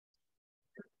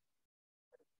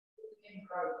in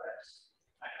progress.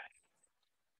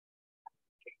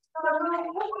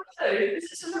 What we'll do,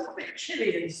 this is a little bit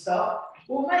chilly and stuff,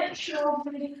 we'll make sure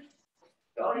we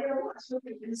got a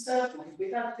bit in circles. We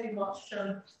don't do much. Make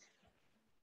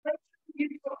sure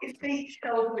you've got your feet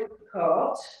shoulder width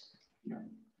apart.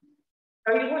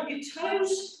 So you want your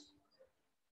toes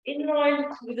in line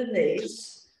with the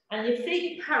knees and your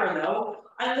feet parallel,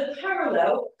 and the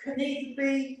parallel can either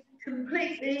be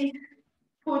completely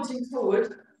pointing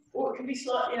forward or it can be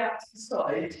slightly out to the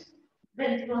side,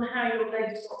 depending on how your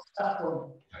legs got stuck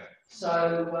on.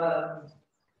 So,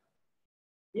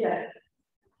 yeah,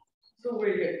 it's all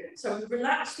really good. So we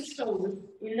relax the shoulders,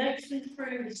 we lengthen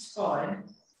through the spine,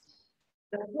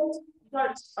 the head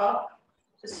floats up,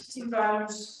 the sitting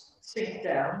bones sink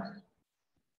down,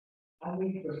 and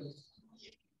we breathe.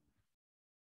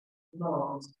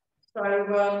 Nice. So,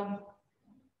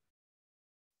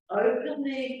 open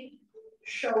the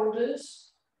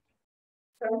shoulders.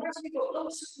 So now you've got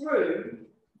lots of room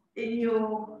in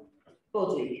your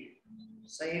body.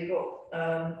 So you've got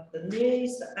the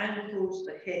knees, the ankles,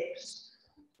 the hips,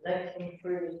 lengthening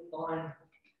through the spine,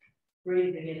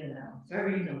 breathing in and out.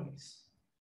 Very nice.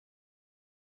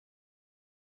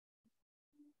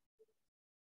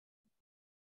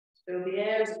 Feel the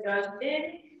air as it goes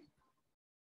in.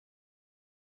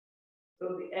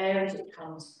 Feel the air as it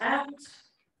comes out.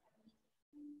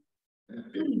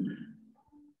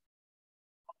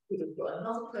 We've got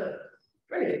another curve.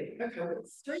 Brilliant. Okay, we've got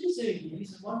 3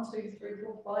 Zoomies. 1, 2, 3,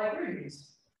 4, 5 roomies.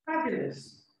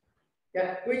 Fabulous.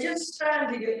 Yeah, we're just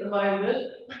standing at the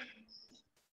moment.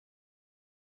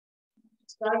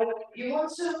 So you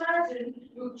want to imagine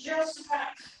you're just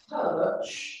about to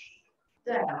perch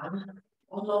down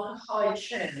on like a high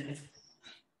chair.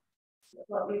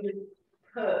 Like we would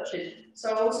perch it.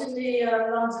 So I was in the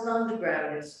London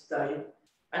Underground yesterday,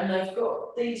 and they've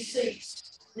got these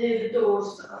seats near the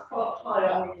doors that are quite high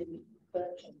up,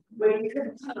 where you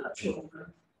can touch on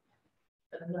them.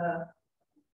 And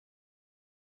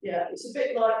yeah, it's a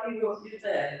bit like you're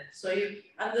there. So you,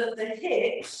 and the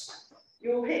hips,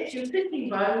 your sitting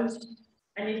bones,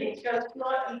 and your hips go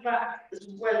slightly back as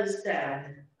well as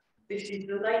down. This is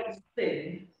the latest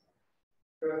thing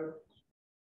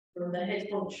from the head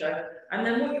honcho. And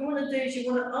then what you want to do is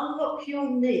you want to unlock your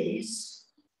knees.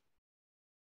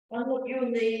 Unlock your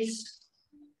knees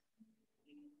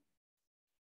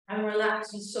and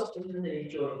relax and soften the knee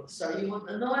joint. So you want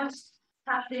a nice,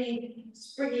 happy,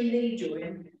 springy knee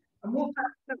joint. And what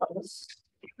that does,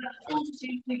 that forces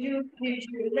you to use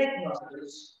your leg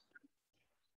muscles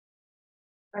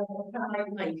and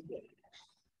can make it.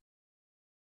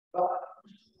 But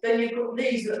then you've got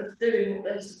knees that are doing what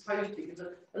they're supposed to, because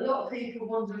a lot of people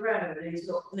wander around with these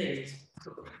lot of knees.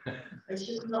 It's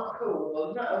just not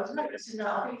cool. I was noticing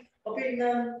that. I've been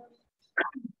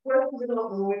working a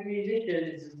lot more with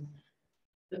musicians and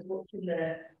just watching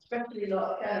their, especially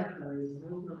like piano players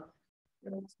and all that.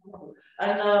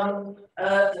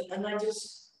 And they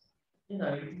just, you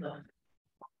know,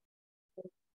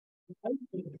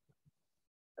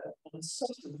 and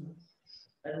soften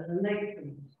and lengthen,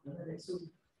 and it's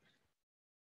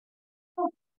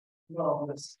all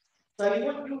marvelous. So you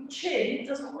want your chin,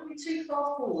 doesn't want you too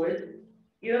far forward.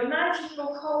 You imagine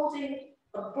you're holding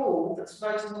a ball that's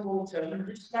floating on water and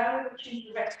just allow your chin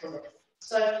to rest on it.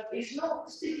 So it's not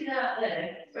sticking out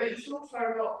there, but it's also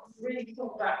not really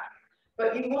pulled back.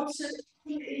 But you want to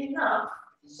keep it enough.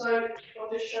 So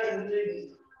I'll just show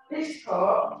you this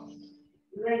part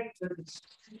lengthens,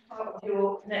 part of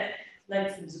your neck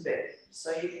lengthens a bit.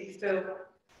 So you feel.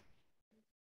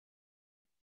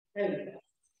 There we go.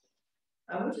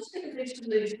 And we're just going to do some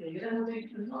loosely, and then we'll do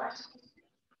some nice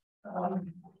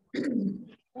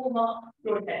warm up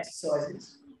joint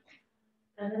exercises.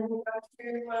 And then we'll go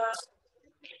through,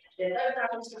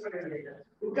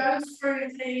 we'll go through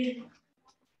the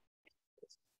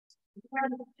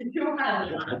your hand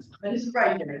and it's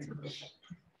raining.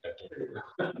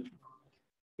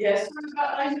 Yes,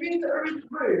 those of you that are in the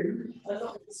room and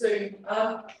not in Zoom,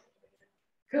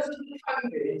 because of the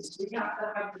COVID, we have to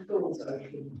have the doors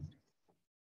open.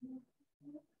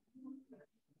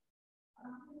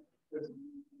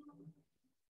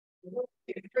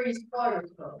 It frees fire.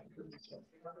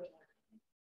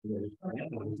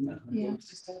 Yeah.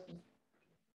 Just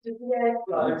the air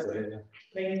flow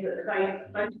means that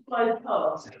they flow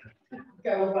past,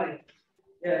 go away.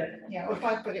 Yeah. Yeah, well, if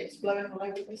I've got it, it's blowing all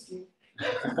over this.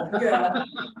 Yeah.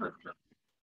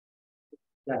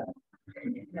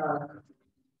 No.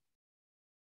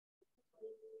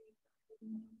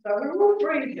 So we're all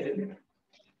breathing.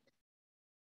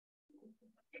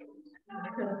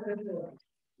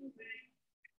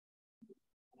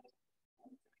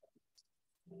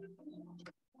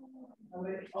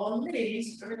 Our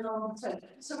knees are in our toe.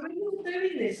 So when you're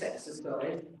doing this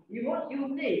exercise, you want your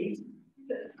knees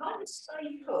to kind of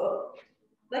stay put.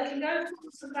 They can go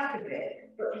towards the back a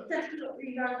bit, but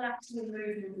definitely no lateral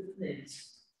movement with the knees.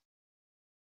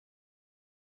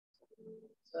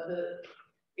 So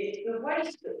it's the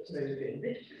waist that's moving,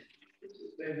 this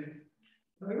is moving.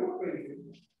 We're all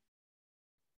breathing.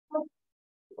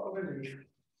 What a relief.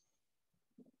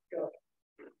 God.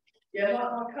 Yeah,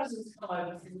 my cousin's come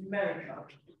over from America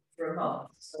for a month,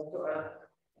 so I've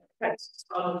got a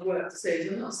time of work to see.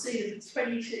 I'm not seeing them for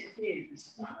 26 years.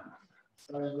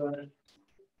 So,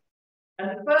 and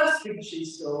the first thing she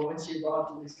saw when she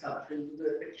arrived in this country was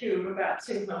a queue of about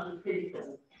 200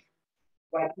 people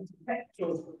waiting for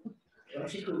petrol. Well,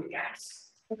 she called it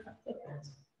gas.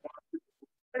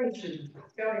 Station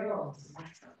going on. I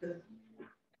have to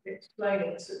explain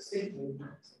it succinctly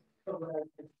from a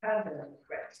pandemic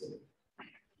perspective.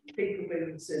 People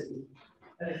being silly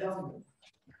and a government.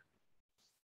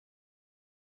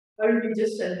 Only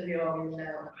just send the army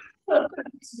now.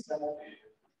 So,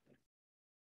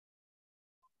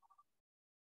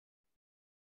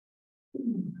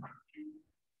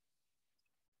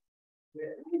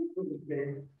 yeah,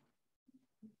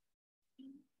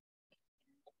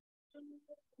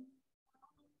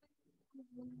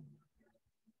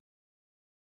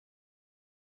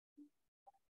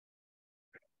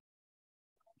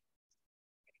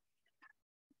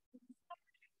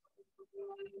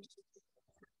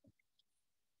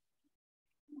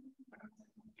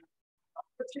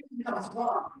 but you can come to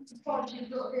what? I'm surprised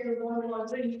you've got here a one of my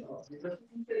dream classes. I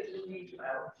completely need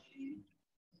about.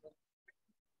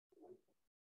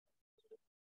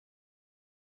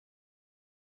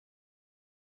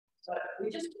 So we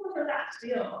just want to relax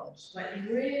the arms, make them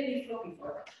really floppy for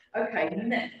it. Okay,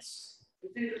 next,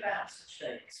 we'll do the bounce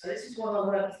shake. So this is what I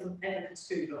learned from Evan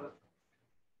Scooter.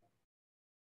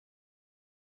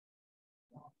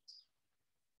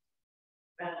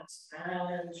 Bounce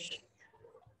and shake.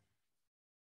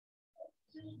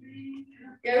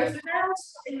 Yeah, if the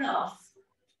bounce enough,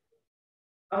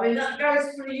 I mean, that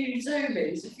goes for you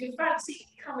Zoomies. If you fancy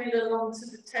coming along to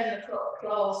the 10 o'clock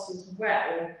class as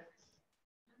well,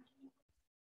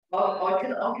 I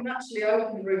can actually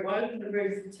open the room. I open the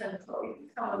room from 10 o'clock. You can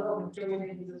come along and join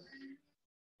in.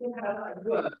 How that would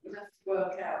work. We'll have to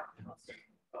work out.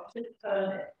 I should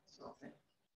turn it. Something.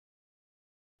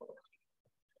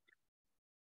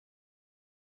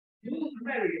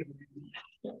 Very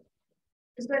good.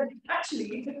 Because then, actually,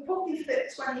 you could probably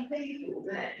fit 20 people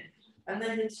then, and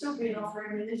then there'd still be enough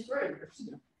room in this room.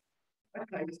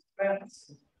 Okay,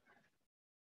 bounce.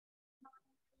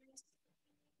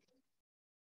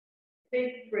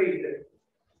 Big breathing.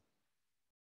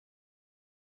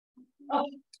 Oh,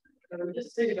 so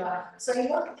just do that. So you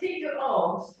want to keep your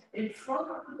arms in front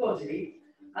of the body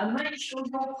and make sure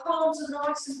your palms are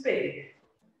nice and big.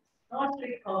 Nice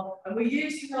big palm. And we're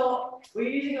using our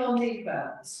knee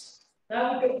bands.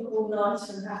 Now we've got them all nice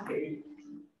and happy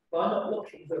by not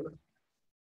locking them.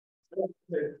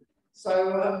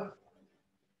 So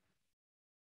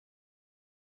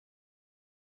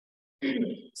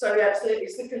so yeah,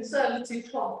 it's the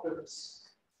conservative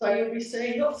conference. So you'll be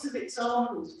seeing lots of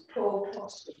examples of poor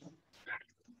posture.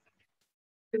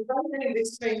 The one thing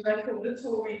this thing they call the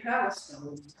Tory power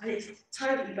style, and it's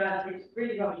totally bad, it's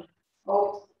really rubbish.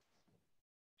 Oh,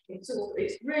 it's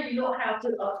really not how to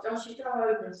I should go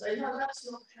over and say, no,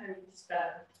 that's not how you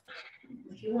stand.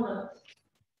 If you wanna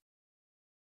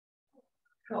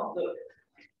can't look.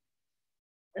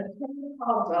 And pull the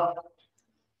palms up.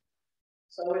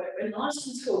 So we're nice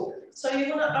and tall. So you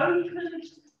want to open the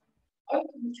chest.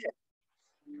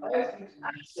 Open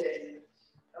that's it.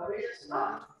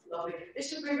 Lovely. This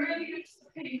should be really good for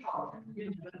the ping pong.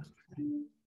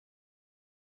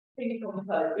 Ping pong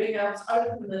pose. Being able to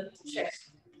open the chest.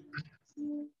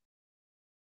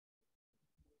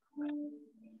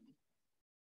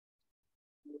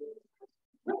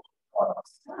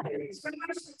 It's spend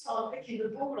most of the time picking the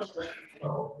ball up the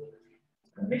floor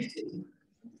and missing.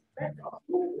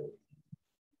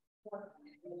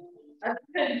 And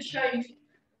then change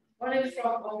one in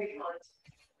front, one behind.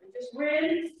 And just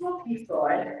really floppy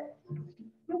side.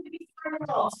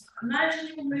 Imagine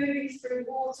you're moving through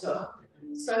water,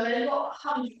 so they're not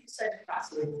 100%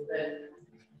 passive then.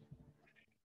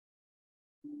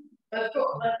 They've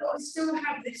got to still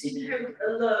have this inherent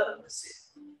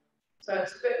alertness. So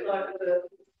it's a bit like the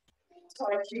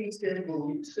Tai Chi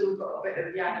symbol, you've still got a bit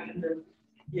of yang in the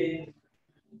yin.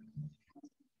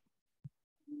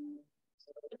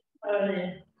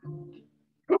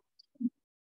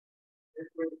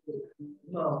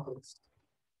 Marvellous.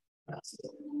 That's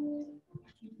it.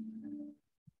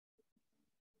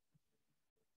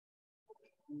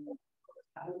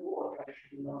 have a water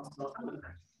pressure last night.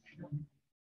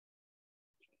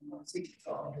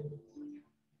 65.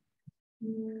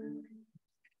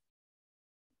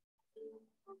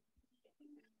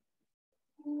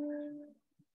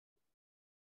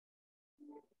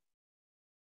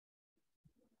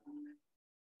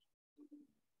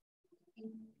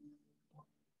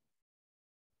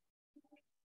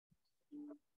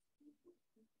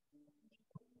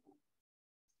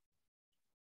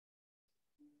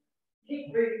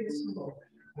 Keep breathing some more.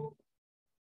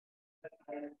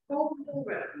 Okay. 4 more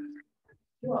rounds.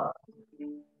 1,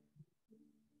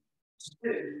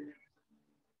 2,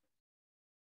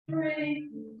 3,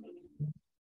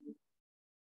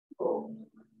 4.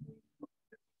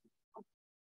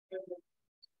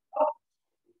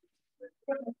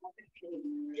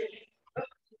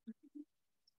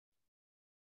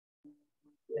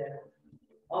 Yeah.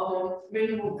 I'm on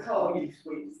minimal car use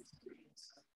weeks.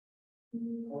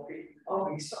 I'll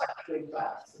be cycling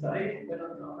back today when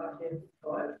I'm not back in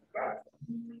 5.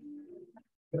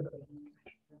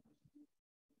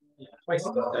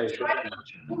 Wasted that day.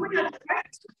 Well, we had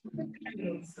practice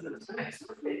for the next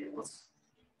vehicles.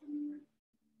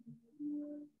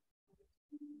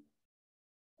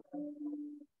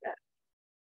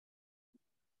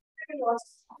 I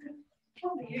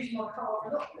probably use my car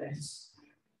a lot less.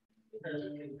 Do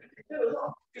a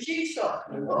lot. Because you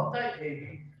cycle a lot, don't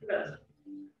you?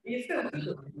 You feel good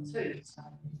too. So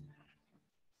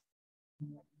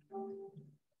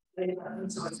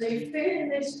you're feeling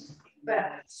this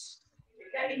bounce.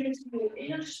 You're getting into your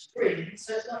inner spring,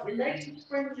 so it's like your legs are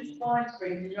spring, just spine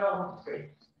spring, and your arms spring.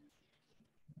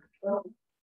 Well,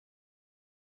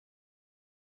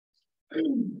 I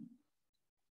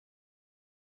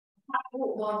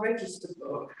bought my register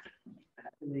book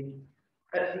actually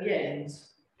at the end.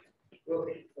 Well,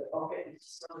 I'll get it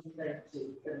something there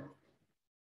too.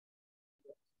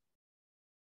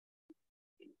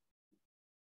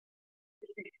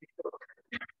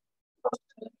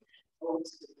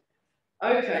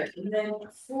 Okay, and then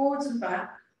forwards and back.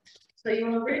 So you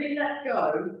want to really let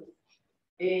go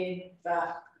in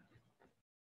that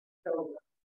shoulder.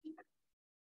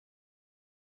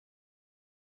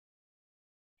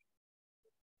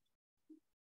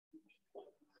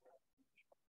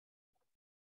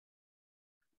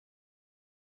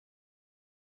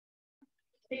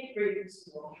 Keep breathing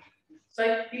small.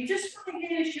 So you just want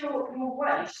to use your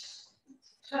waist,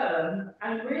 turn,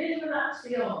 and really relax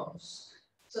the arms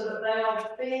so that they are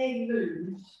being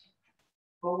moved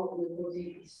by what your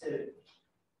body is doing.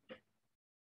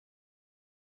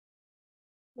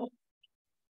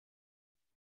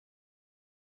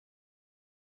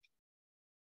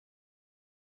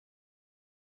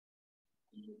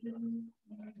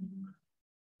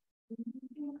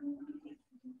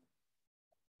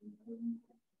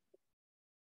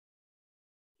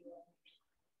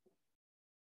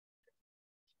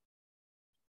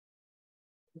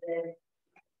 Then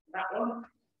that one,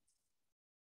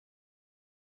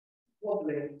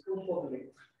 wobbling, it's called wobbling.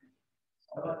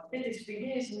 So I did this for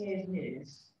years and years and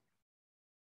years.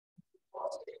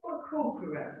 What's it called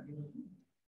around?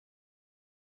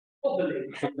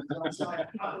 Wobbling.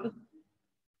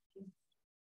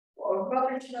 What a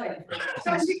rubbish name. It's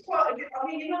actually quite a bit, I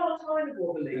mean, you're not kind of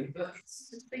wobbly, but it's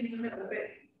just being a little bit.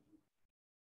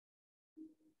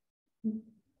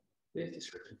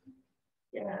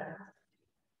 Yeah.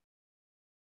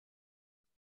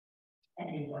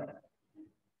 Anyway.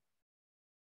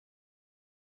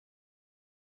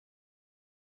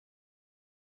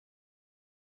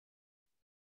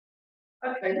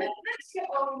 Okay, let's get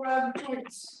our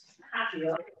joints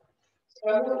happier.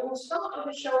 So we'll start with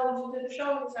the shoulders, we'll do the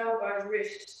shoulders, elbows,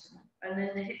 wrists, and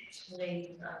then the hips,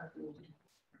 knees,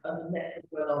 and the neck as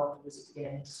well afterwards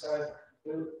again. So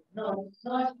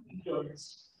nice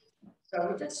joints. So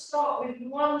we'll just start with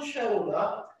one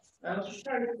shoulder. And I'll just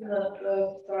show you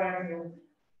the triangle.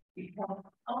 You come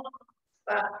up,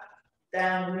 back,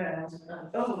 down, round.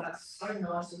 And oh, that's so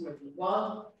nice already.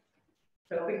 One.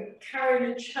 So we're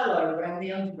carrying a cello around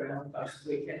the underground most of the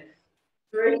weekend.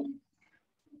 3.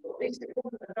 At least it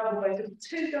wasn't a double bass. There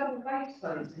were 2 double bass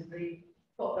players in the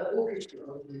orchestra.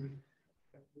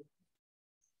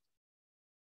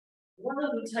 One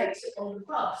of them takes it on the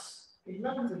bus in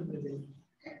London with him.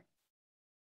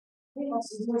 He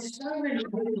must have voiced so many.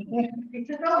 He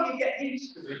said, "Oh, you get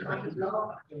used to it." I was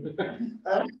laughing.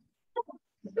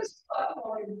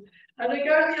 And we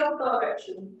go in the other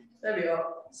direction. There we are.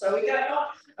 So we go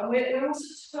up, and we're also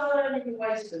turning the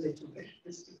waist a little bit,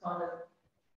 just to kind of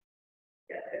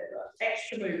get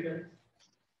extra movement.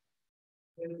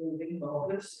 We're moving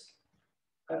marvellous.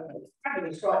 Okay,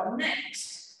 fabulous. Right,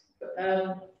 next,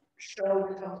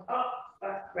 shoulder comes up,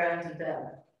 back, round and down.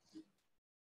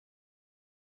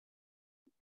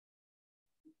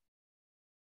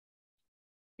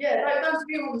 Yeah, that's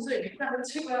you on Zoom. You can have a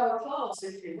 2-hour class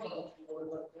if you want.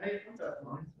 I don't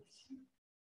mind.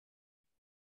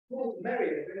 More the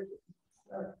merrier, really.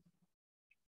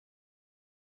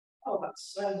 Oh, that's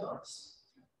so nice.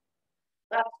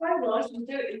 That's so nice. You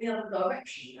do it in the other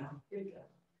direction now.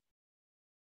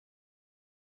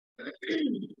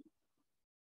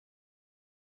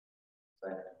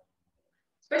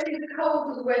 Especially the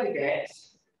colder the weather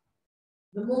gets,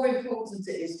 the more important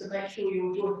it is to make sure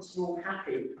your joints are all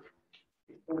happy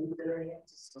before you do any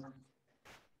exercise.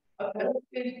 Okay,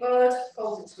 big bird,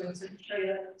 fold its wings and show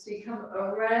you. So you come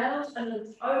around and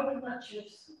then open that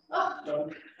chest up,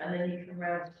 and then you come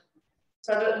round.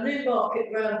 So the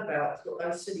Newmarket roundabout's got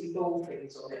those silly ball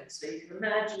things on it. So you can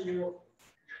imagine you're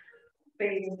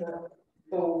feeding the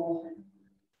ball.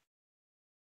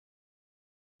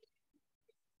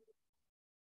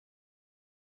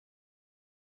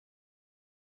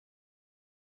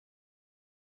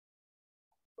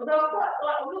 Although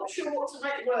I'm not sure what to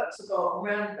make works about on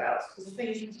roundabouts, because the thing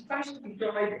is, you're supposed to be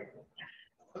driving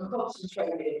and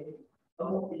concentrating on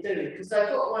what you're doing, because they've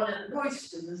got one at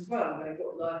Royston as well. They've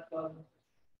got like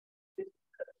the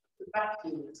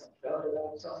vacuum or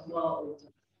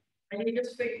something, and you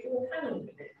just think, oh, hang on a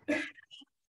minute.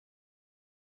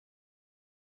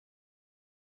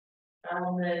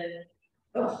 And then,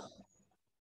 oh,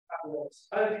 that was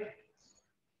okay.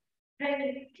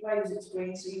 Penny raise its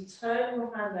wings, so you turn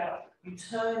your hand out, you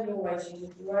turn your waist, you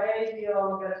just raise the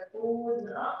arm, go forward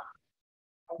and up,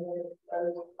 and then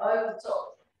over the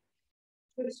top,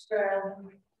 twist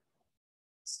around,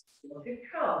 look at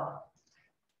calm.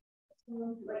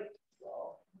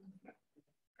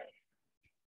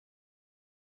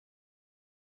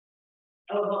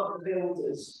 Oh, not the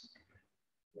builders.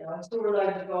 Yeah, I saw a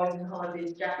load of guys in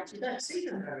high-vis jackets. You don't see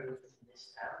them very often in this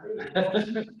town, do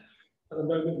you? At the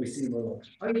moment, we see them a lot.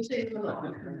 Oh, you see them a lot?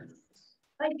 They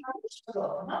published a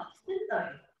lot of them, didn't they?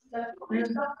 They've got this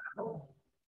stuff.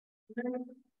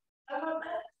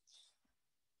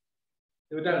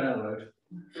 They were down that road.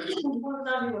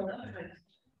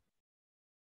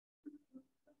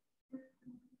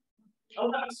 Oh,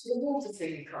 that was the water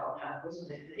thing you can't have,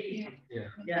 wasn't it? Yeah.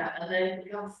 Yeah, and then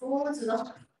you come forwards and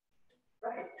up.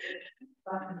 Right.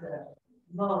 Back and down.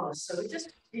 Marvelous. So you just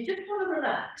want to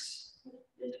relax.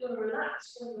 You just want to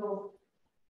relax when you're.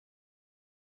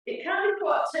 It can be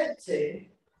quite tempting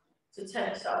to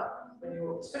tense up when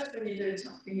you're, especially when you're doing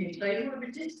something new. So you want to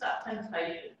resist that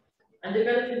temptation and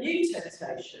develop a new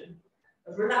temptation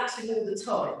of relaxing all the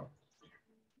time.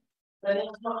 Then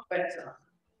it's much better.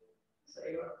 So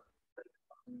you're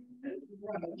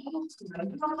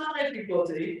come on,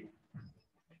 everybody.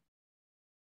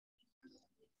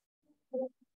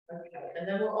 Okay, and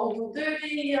then we'll do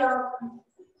the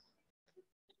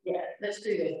yeah, let's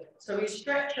do this. So we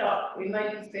stretch up, we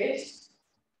make a fist,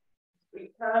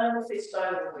 we turn the fist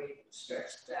over, we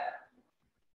stretch down.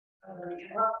 And then we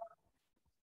come up,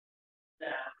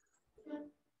 down,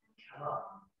 come up.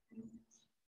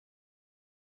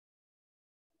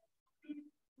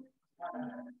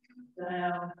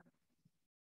 Down.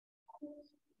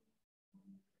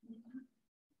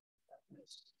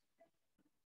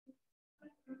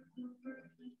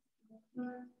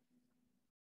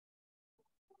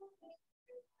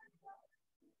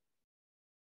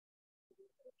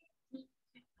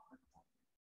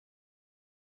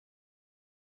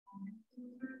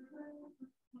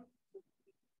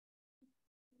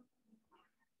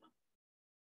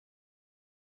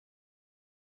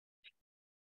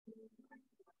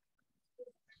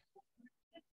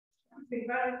 Think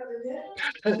about it,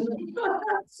 I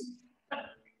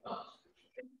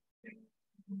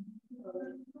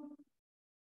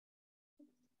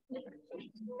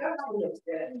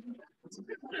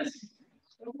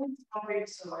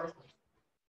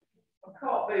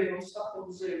can't move, I'm stuck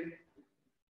on Zoom.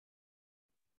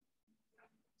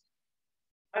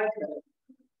 Okay.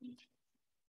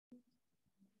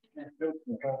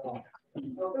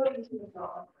 I'll go into the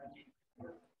car.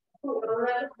 Oh, but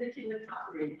I'm thinking the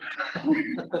cutlery.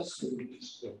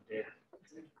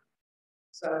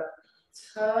 So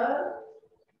turn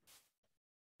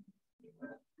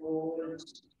forward.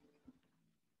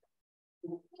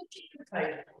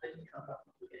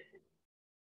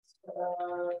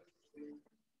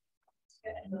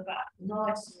 Get in the back,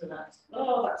 nice and relaxed.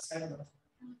 Oh, that's so nice.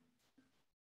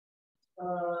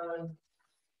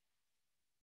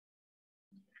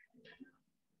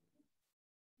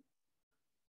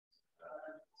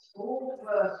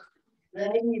 Forward,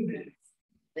 then you move.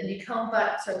 Then you come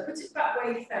back, so put it back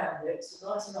where you found it,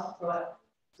 so nice and upright.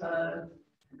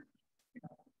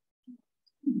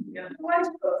 Yeah, always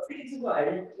put things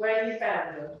away where you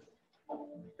found them.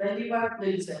 Then you won't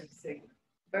lose anything.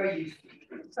 Very useful.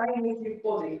 Same with your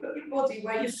body. Put your body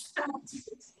where you found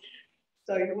it.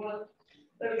 So you want,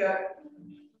 there we go.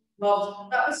 Well,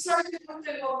 that was so good. I'm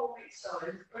doing one more bit,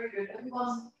 sorry. Very good.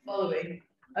 Everyone's following.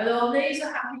 And our knees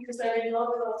are happy because they're in line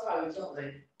with our toes, aren't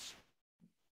they?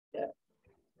 Yeah.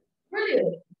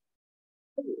 Brilliant.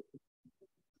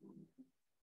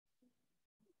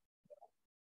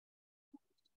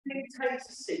 Takes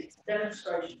a seat,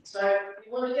 demonstration. So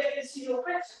you want to get this in your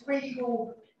best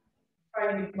regal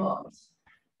frame of mind.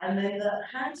 And then the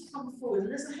hands come forward.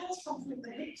 And as the hands come forward,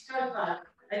 the hips go back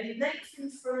and you lengthen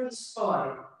through the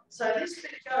spine. So this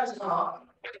bit goes up,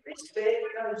 this bit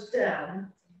goes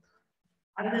down,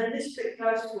 and then this bit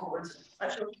goes forward. I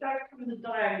shall go from the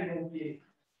diagonal view.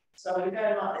 So we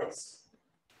go like this.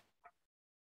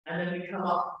 And then we come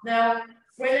up. Now,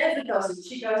 when Eva does it,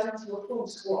 she goes into a full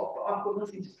squat, but I've got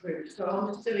nothing to prove. So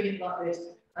I'm just doing it like this.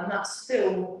 And that's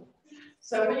still.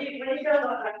 So when you go like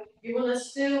that, you want to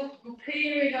still, you're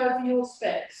peering over your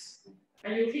specs.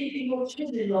 And you're keeping your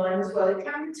chin in line as well. It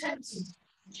can be tempting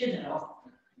to chin out.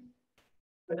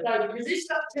 But don't resist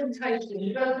that temptation.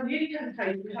 You don't need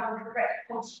temptation, you have a correct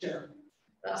posture.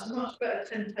 That's a much better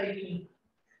temptation.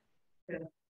 Yeah.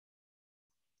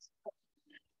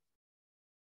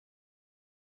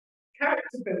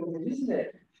 Character building, isn't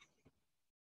it?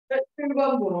 Let's do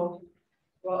one more.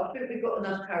 Well, I think we've got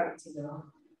enough character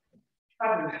now.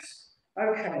 Fabulous.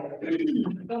 Okay.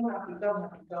 Done that, we've done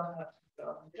that, we've done that, we've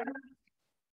done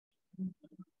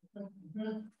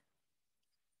that.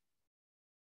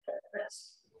 Let's.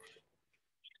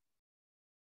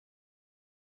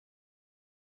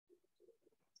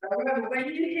 So remember, when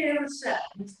you hear a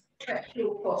sound, check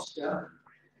your posture.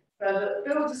 The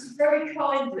builders very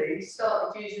kindly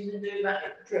started using the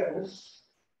pneumatic drills.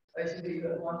 Basically,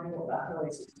 you're wondering what that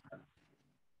noise is.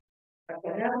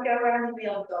 Okay, now we go around in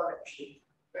the other direction.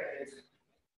 Very good.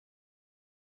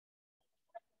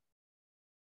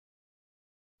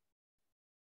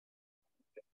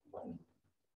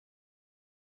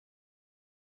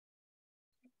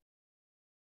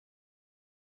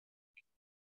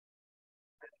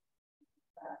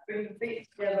 Bring the feet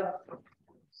together.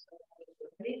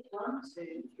 1,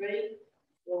 2, 3,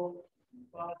 4,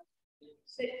 5,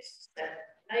 6, 7,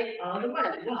 8. On the way.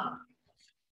 1,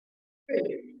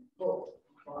 2, 4,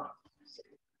 5, 6,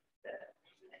 7,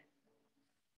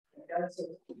 8. Go to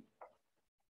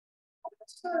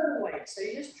transfer weight. So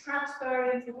you just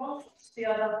transfer from one foot to the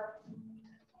other.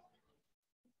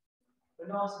 We're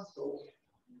nice and tall.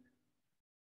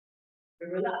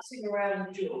 We're relaxing around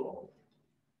the jaw.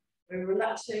 We're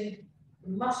relaxing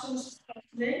the muscles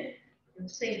tightening and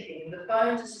sinking. The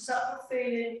bones, there's a subtle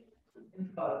feeling in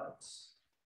the bones.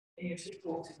 And you're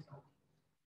supporting them.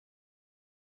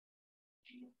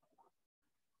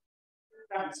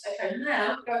 Okay,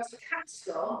 now go to cat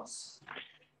stance.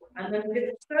 And then we're going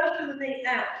to turn the knee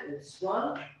outwards.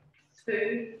 1,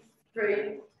 2,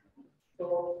 3,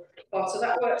 4, 5. So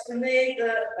that works for me,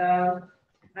 the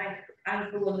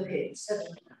ankle and the hips. 7,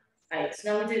 8.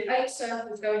 Now we do 8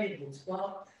 circles going inwards.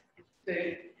 1,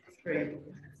 2, 3,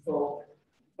 4,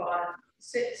 5,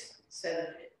 6, 7,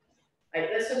 8.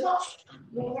 There's a much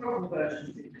more horrible version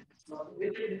of it.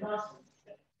 We're doing nice.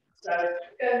 So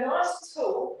go nice and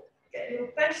tall, get your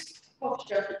best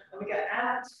posture, and we go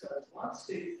out first. 1,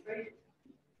 2, 3,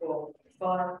 4,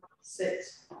 5,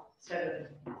 6, 7,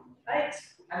 8,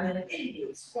 and then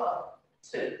inwards. 1,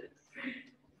 2, 3,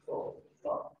 4,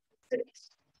 5,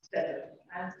 6, 7,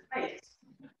 and 8.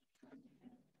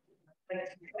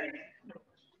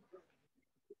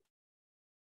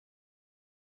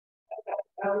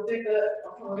 We'll do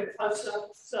a bit closer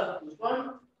circles.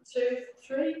 1, 2,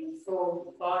 3,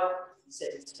 4, 5,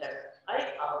 6, 7,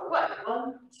 8. Other way.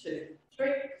 1, 2, 3,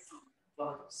 4,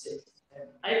 5, 6, 7,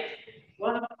 8.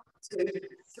 1, 2,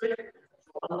 3,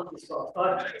 4,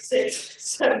 5, 6,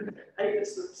 7, 8.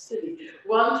 That's sort of silly.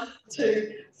 1,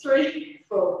 2, 3,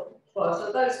 4, 5.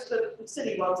 So those are the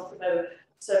silly ones for them.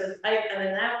 7, 8, and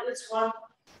then outwards. 1,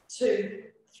 2,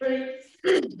 3,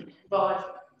 5,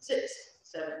 6,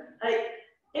 7, 8.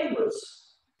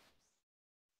 Inwards.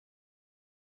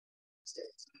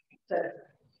 6, 7,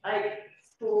 8.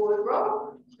 Forward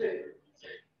roll. 2,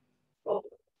 4,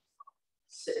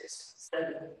 6,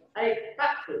 7, 8.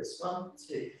 Backwards. 1,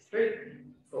 2, 3,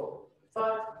 4,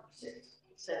 5, 6,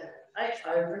 7, 8.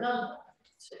 Over and under.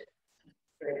 2,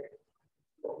 3,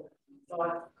 4,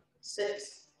 5,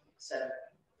 6, 7,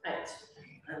 8.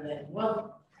 And then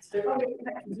 1, So if I get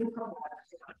connected to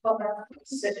come back,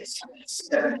 6,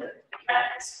 7, 8.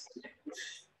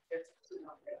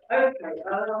 Okay,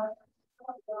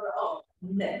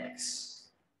 next.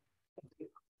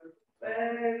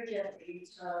 Very gently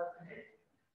turn it.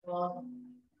 1,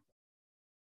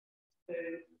 2,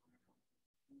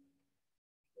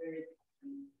 3.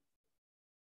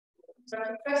 So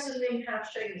Professor Lee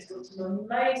Hamstring has got some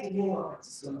amazing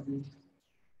warm-ups in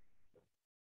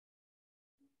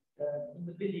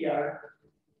the video.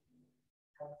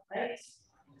 Right.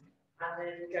 And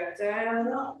then go down,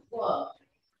 1,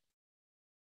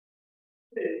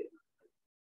 2,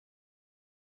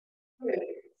 3,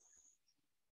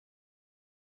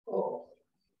 4,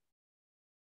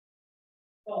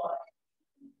 5,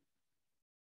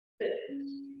 6,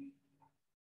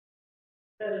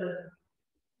 7,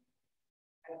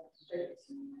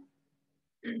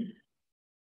 8.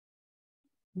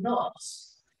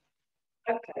 Nice.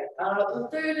 Okay, we'll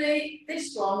do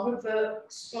this one with the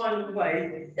spinal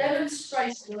wave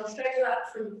demonstration. I'll show you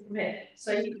that from here.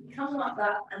 So you can come like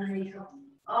that, and then you come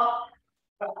up,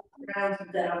 round,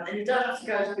 and down, and you don't have to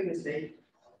go as big as me.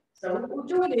 So we'll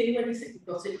join in when you think you've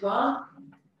got it. 1,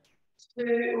 2,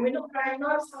 and we're not going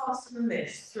no faster than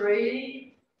this.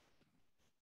 3,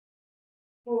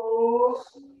 4,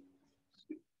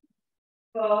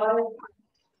 5,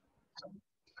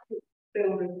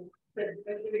 building,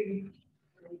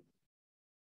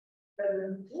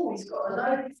 7. Oh, he's got a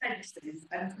load of fences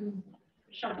and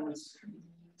shovels.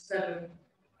 7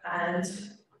 and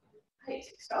 8.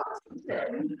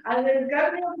 And then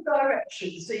go the other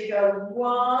direction. So you go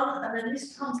 1, and then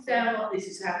this comes down like this.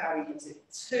 Is how Harry does it.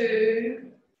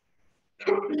 2,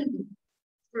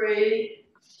 3,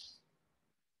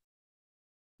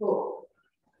 4,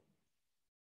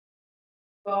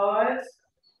 5,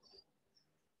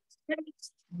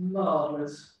 6.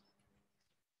 Marvelous.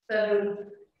 7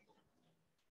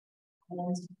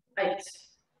 and 8.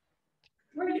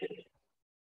 Brilliant.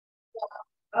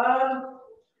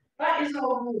 That is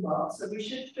our warm-up, so we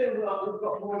should feel like we've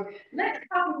got more. Let's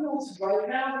have a water break.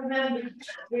 Now remember,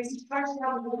 we're supposed to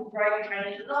have a water break,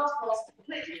 and the last one's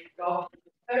completely gone.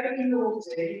 Very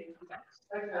naughty.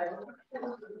 Okay.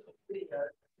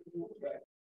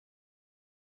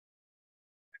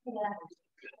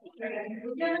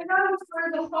 We're going to go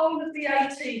through the whole of the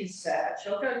 18 set.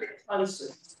 Shall I go a bit closer?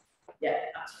 Yeah,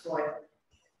 that's fine.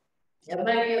 Yeah,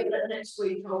 maybe next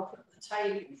week I'll put the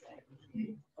table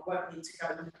thing. I won't need to go.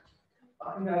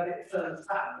 I can go a bit further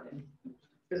back then.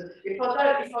 Because if I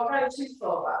go too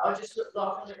far back, I just look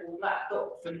like a little black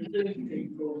dot from the Zoom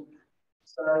people.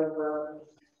 So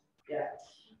yeah.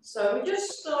 So we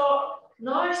just start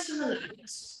nice and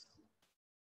relaxed.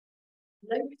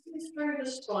 Lengthen through the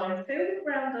spine, feel the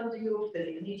ground under your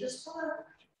feet, and you just want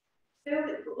to feel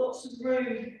that you've got lots of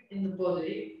room in the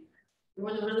body. You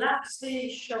want to relax the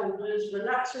shoulders,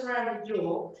 relax around the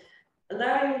jaw,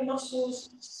 allow your muscles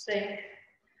to sink,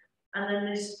 and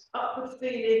then this upward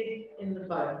feeling in the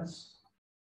bones.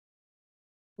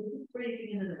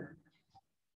 Breathing in and out.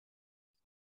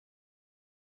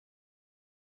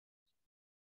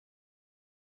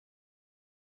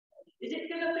 Is it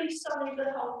going to be sunny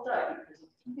the whole day?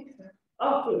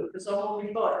 Oh, good, because I'm on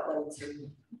my bike later.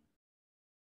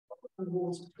 I'm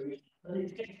waterproof. And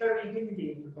it's getting very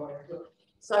windy in the bike.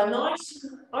 So nice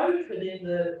and open in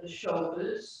the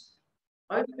shoulders,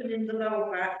 open in the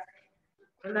lower back,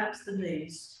 relax the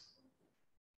knees.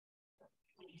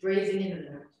 Breathing in and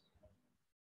out.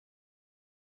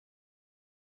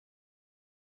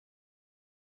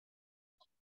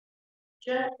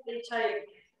 Gently take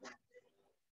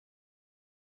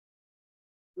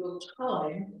your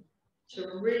time to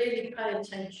really pay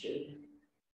attention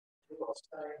to what's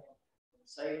going on.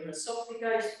 So you're going to softly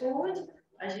gaze forward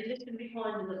as you listen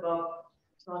behind and above.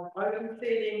 So open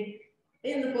feeling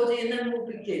in the body, and then we'll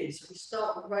begin. So we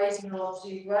start with raising arms. So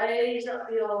you raise up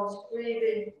the arms,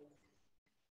 breathing.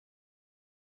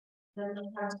 Then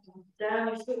the hands come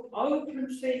down. You feel open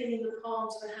feeling in the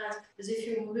palms of the hands as if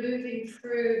you're moving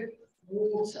through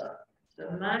water. So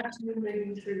imagine you're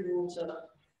moving through water.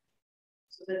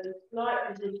 So there's a slight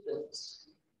resistance.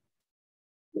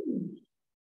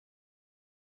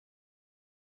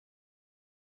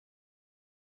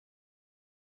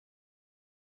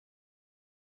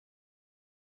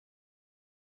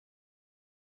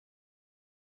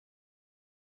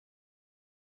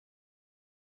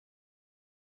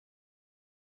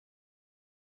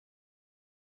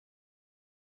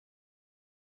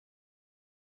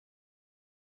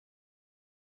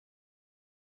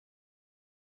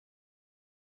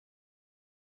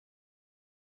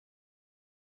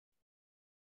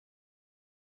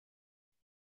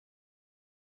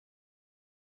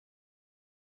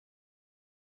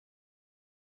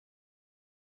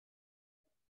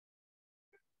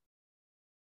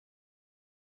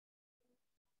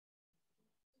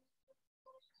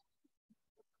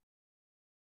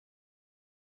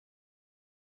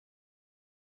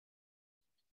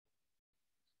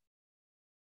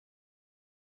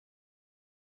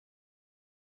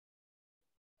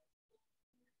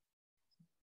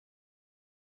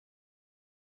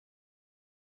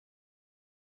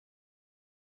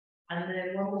 And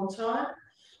then one more time.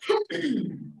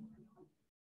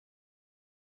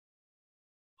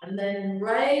 And then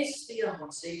raise the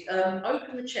arms. See,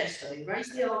 open the chest, I mean, raise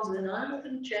the arms and then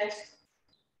open the chest.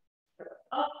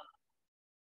 Up,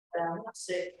 down, that's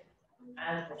it.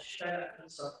 And straight up to the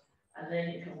side. And then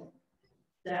you come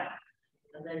down.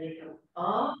 And then you come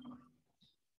up,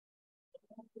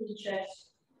 open the chest.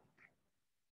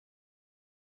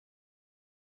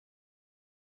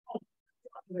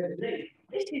 Really,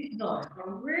 this is nice. I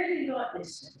really like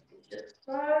this. It's just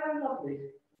so lovely.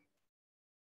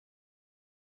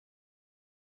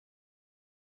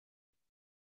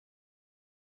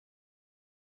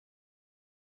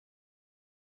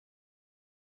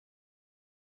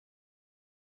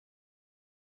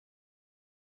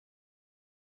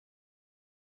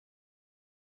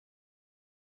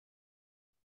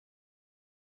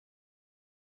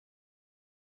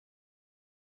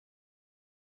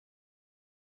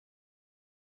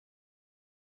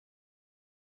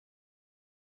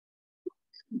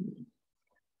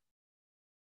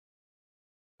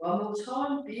 One more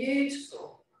time,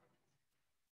 beautiful.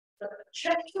 But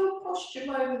check your posture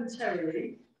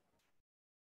momentarily.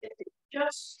 If it's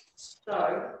just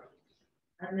so,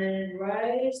 and then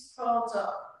raise the palms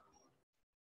up.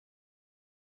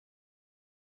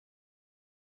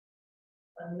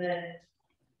 And then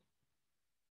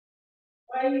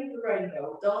wave the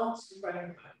rainbow, dance the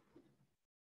rainbow.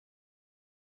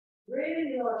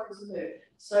 Really like this move.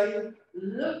 So you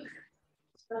look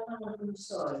down from the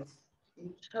side.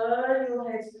 You turn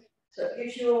your head so it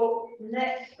gives your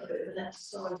neck a bit of an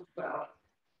exercise as well.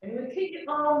 And you keep your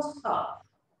arms up.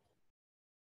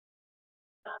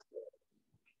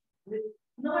 With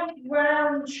nice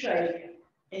round shape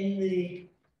in the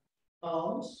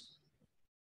arms.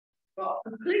 But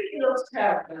completely lost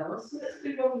count now. So let's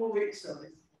do one more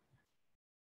exercise.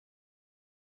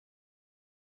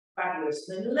 Fabulous.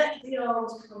 Then let the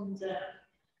arms come down.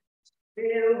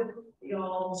 Feel the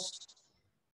arms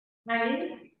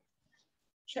hanging.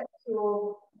 Check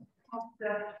your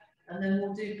posture. And then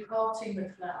we'll do parting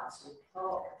the clouds. We'll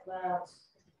part the clouds.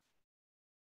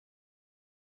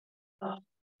 Up.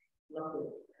 Lovely.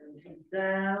 And come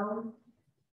down.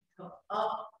 Come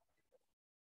up.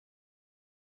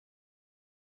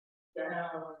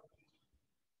 Down.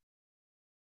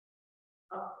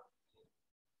 Up.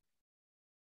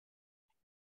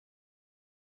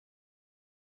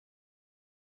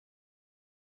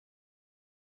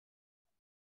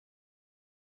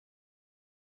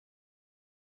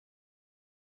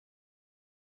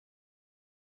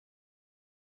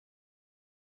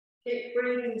 Keep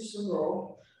breathing some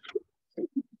more.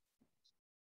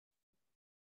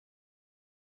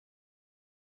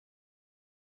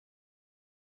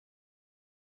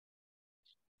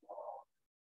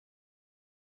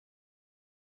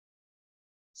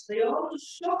 So the arms are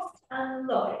soft and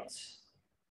light.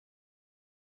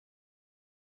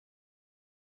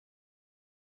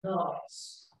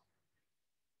 Nice.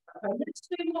 Okay, let's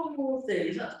do one more of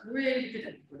these. That's really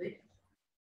good, everybody.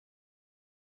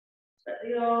 Let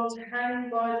the arms hang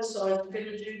by the side. We're going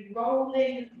to do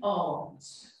rolling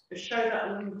arms. To show that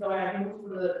on the diagonal for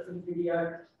the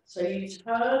video. So you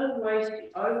turn the waist,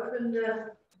 open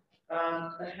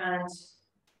the hands,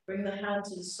 bring the hand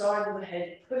to the side of the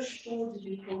head, push forward as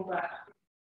you pull back.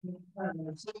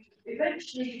 So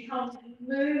eventually you come to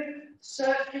move,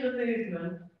 circular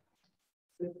movement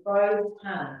with both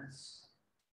hands.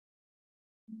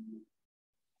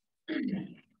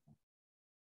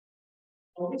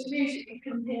 Well, this music you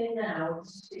can hear now,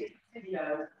 this is a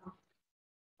video.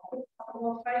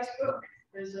 On Facebook,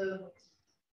 there's it's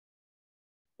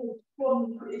a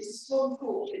swan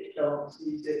courtship dance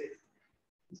music.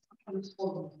 It's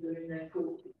swans doing their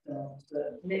courtship dance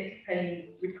that Nick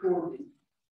Penny recorded.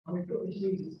 And we've got this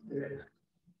music to do it.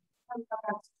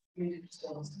 Music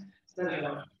swans. So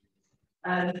anyway.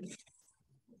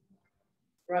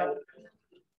 Right.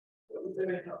 What we're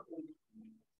doing up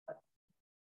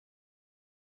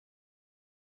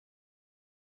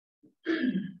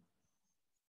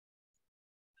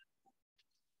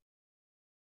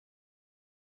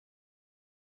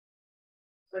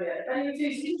So yeah, if any of you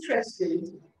is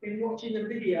interested in watching a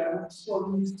video of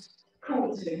swans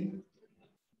courting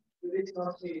with this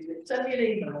nice music, send me an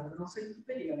email and I'll send you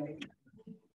the video.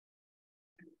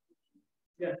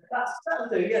 Yeah, that'll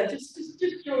do. Yeah, just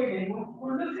join in.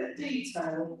 We'll look at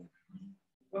detail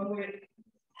when we're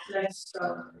less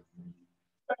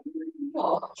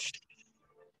watch.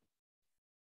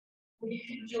 You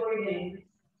can join in,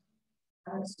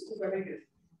 and it's all very good.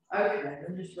 Okay,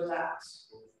 and just relax.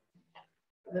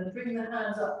 And then bring the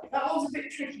hands up. That one's a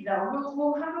bit tricky now.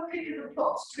 We'll have a pick of the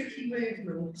pot's tricky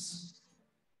movements.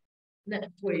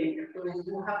 next week,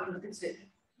 we'll have a visit.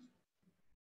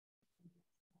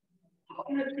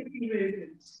 I'm going to pick you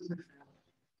movements.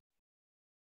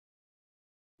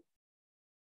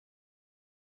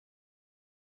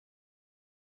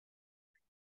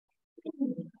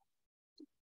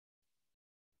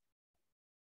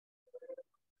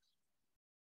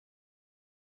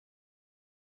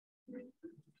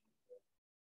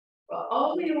 But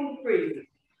are we all breathing?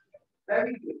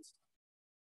 Very good.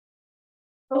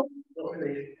 Oh, not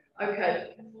really.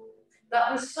 Okay.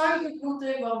 That was so good. We'll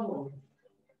do one more.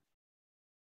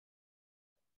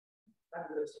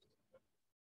 Fabulous.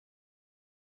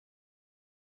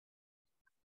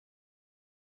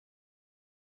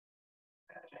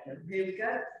 Okay, here we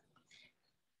go.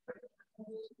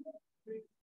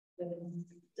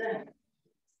 Down.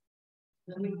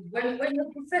 When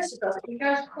the professor does it, he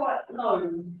goes quite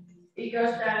low. He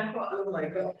goes down quite a long way,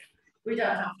 but we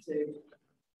don't have to.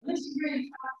 This is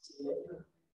really fancy it.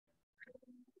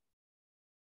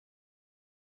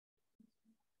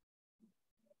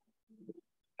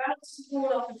 Bounce the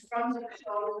ball off in front of the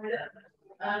shoulder,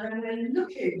 and then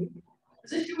looking,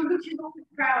 as if you were looking off the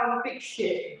prow of a big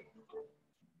ship.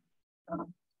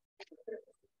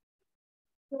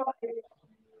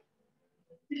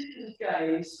 Distance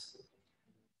gaze.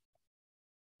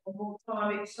 One more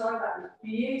time each side. That was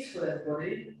beautiful,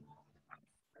 everybody.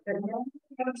 And then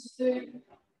we're going to do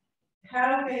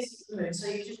how faces the moon. So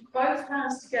you just both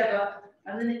hands together,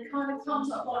 and then it kind of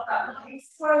comes up like that, like you're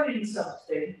throwing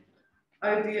something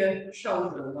over your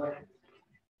shoulder, like.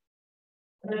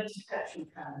 And then just catch your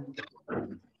hand.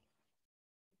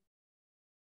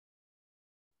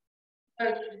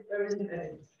 No, there isn't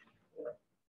any.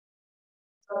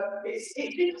 It's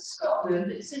in Scotland,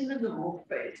 it's in the north,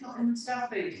 but it's not in the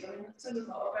southeast. I mean, it's a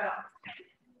lot about.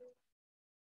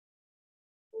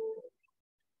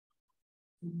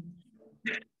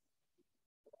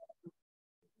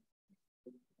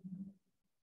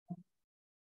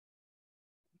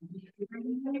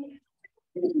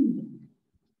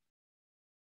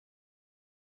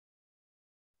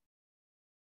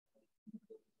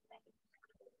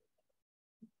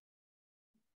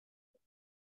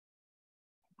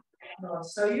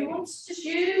 So you want to just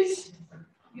use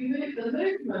the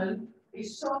movement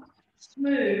is soft,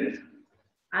 smooth,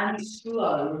 and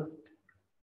slow.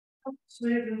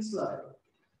 Smooth and slow.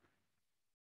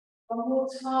 One more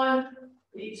time,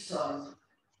 each side.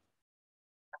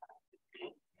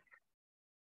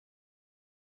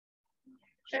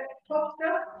 Check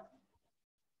posture.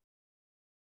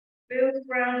 Feel the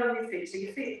ground on your feet. So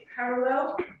your feet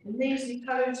parallel, knees and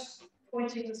toes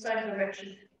pointing the same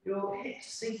direction. Your hips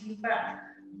sinking back,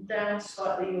 down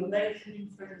slightly. Your lengthening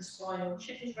through the spine. Your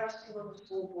chin is resting on the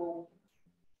floor.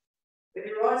 With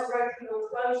your eyes open or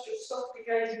closed, you're softly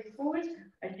gazing forward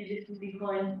and you're looking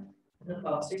behind and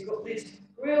above. So you've got this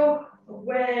real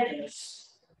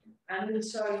awareness and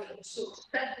also sort of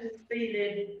settled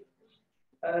feeling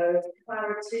of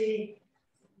clarity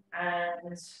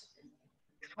and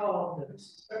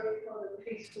calmness. Very kind of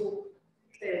peaceful,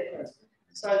 clear place.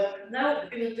 So now what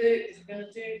we're going to do is we're going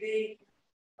to do the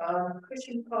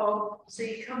cushion palm. So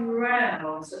you come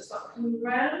round. So it's like coming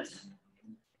round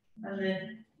and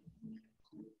then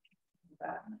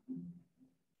back.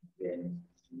 Yeah.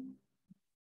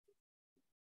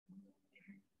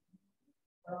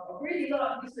 I really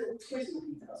like this little twizzle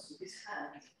he does with his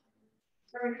hand.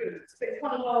 Very good. It's a bit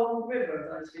kind of like a river,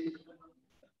 those things.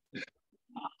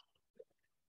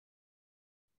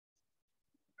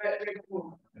 Very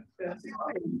cool.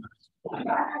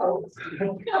 Wow.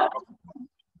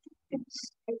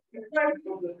 Very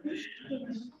cool.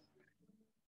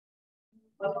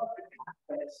 I love the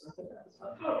cafes. I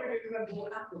can't really remember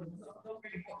what happened. I've not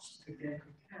really watched it again.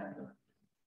 I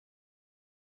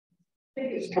think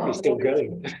it's probably still going.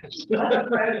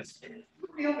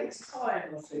 Probably of its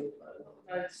time, I think.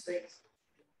 Those things.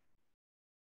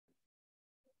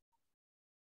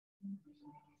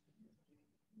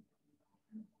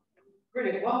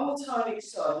 Brilliant. One more time each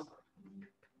side.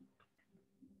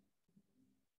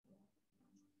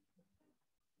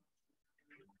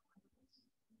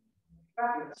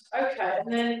 Fabulous. Okay,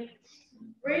 and then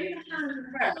bring the hand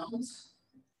around.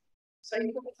 So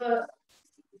you've got the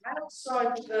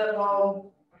outside of the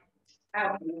arm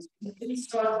outwards, the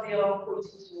inside of the arm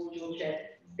pointing towards your chest.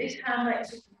 This hand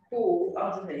makes a ball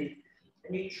underneath,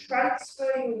 and you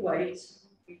transfer your weight.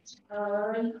 You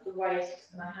turn the weight,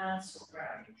 and the hands swap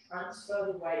around. You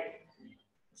transfer the weight,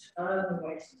 turn the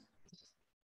weight.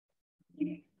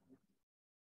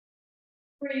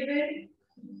 Breathe in.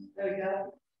 There we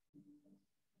go.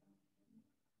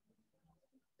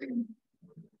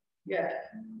 Yeah.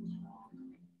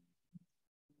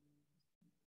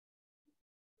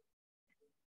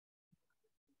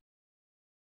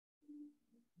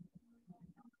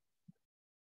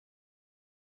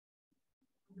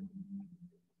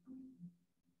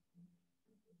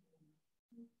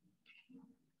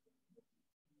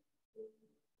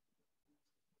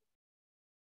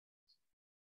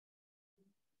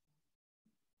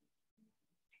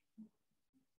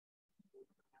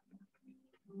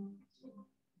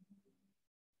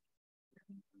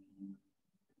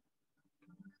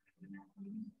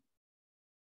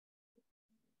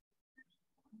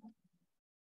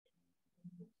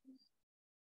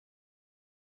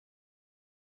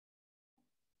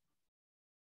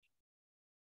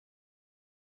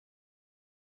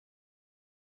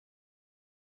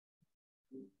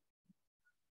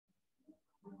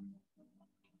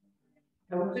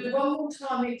 And we'll do one more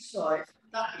time each side.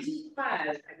 That isn't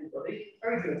bad, everybody.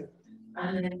 Very good.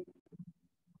 And then,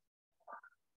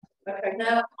 okay,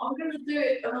 now I'm going to do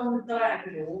it along the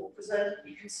diagonal because then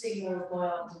you can see more of my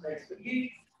arms and legs. But you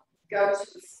go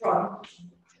to the front.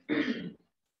 I'm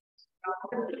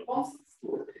going to put one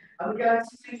foot. And we're going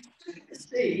to do the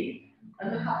C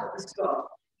and look up at the sky.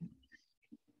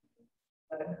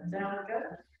 Down we go.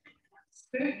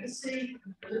 Scoot the C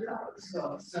and look up at the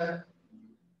sky. So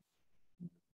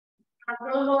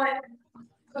one of my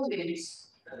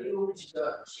colleagues at the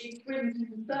orchard, she brings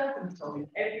in turpentine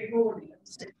every morning at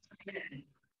 6 a.m.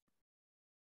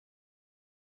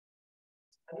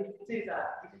 I didn't do that.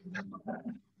 Right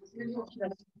in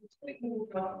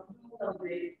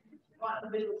the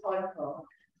middle of Hyde Park.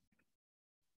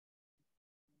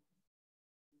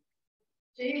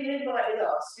 She invited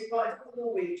us, she invited the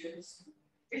Norwegians.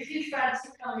 If you fancy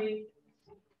coming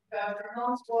for a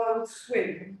nice wild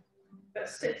swim at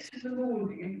 6 in the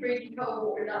morning in freezing cold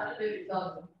water in absolute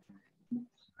London.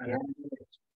 Yeah.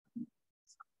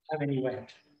 How many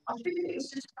went? I think it was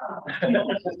just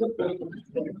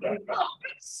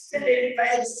still in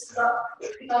bed, stuff.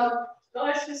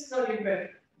 Nice and snug in bed.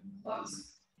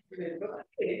 That's brilliant. But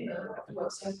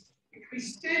we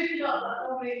stood up that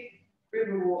lovely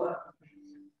river water.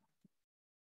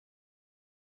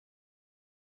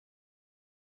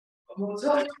 One more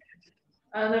time.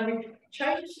 And then we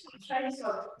change.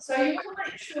 So you want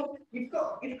to make sure you've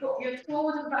got your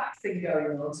forward and back thing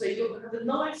going on. So you've got the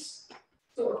nice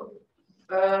sort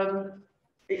of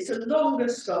it's a longer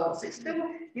stance. It's still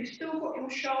you've still got your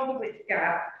shoulder width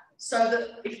gap, so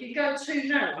that if you go too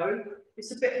narrow,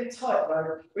 it's a bit of a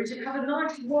tightrope. Whereas you have a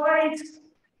nice wide.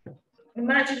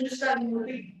 Imagine you're standing in a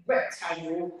big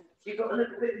rectangle. You've got a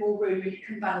little bit more room, and you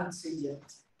can balance it.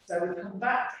 So we come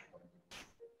back.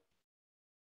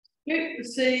 Look the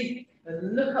sea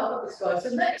and look up at the sky. So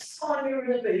next time you're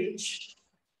in a beach,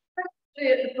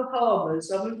 especially at the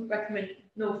Bahamas, I wouldn't recommend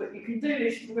Norfolk. You can do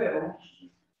this for real.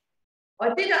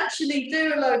 I did actually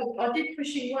do I did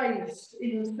pushing waves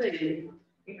in the sea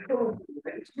in Cornwall.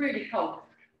 It was really cold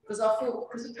because I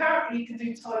thought, because apparently you can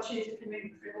do Tai Chi if you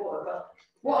move through water, but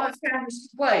what I found was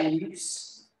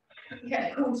waves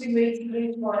kept causing me to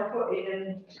lose my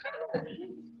footing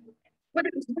but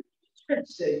it was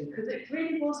interesting because it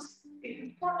was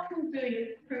quite cool doing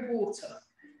it through water.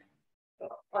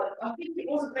 But I think it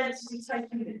wasn't meant to be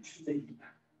taken literally.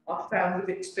 I found with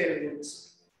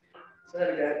experience. So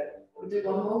there we go. We'll do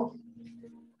one more.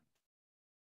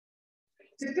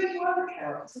 It's a good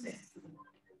workout, isn't it?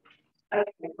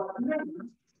 Okay, but remember,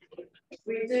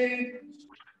 we do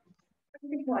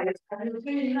and you're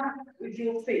doing that with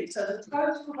your feet. So the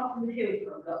toes come up and the heels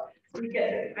come up. We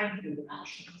get an ankle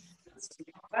action. So we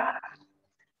come back.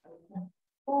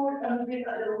 Forward and do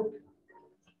that little.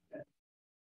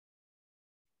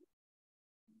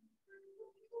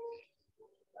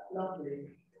 Lovely.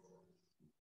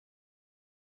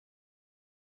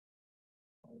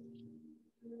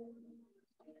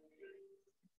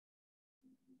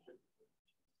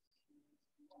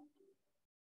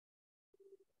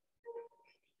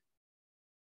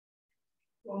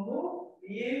 One more.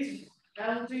 Beautiful. Now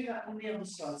we'll do that on the other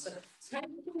side. So take a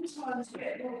little time to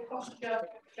get your posture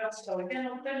just so again,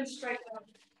 I'll demonstrate that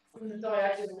from the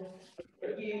diagonal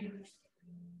that you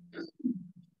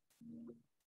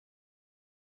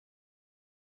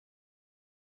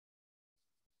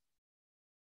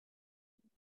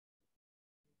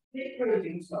keep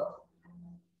moving top.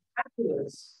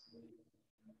 Afterwards.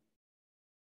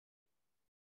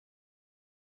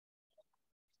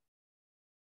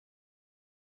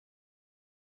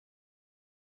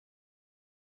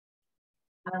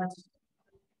 And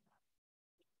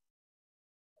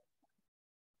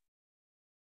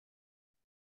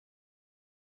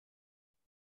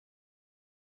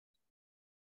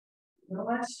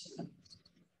nice.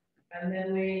 And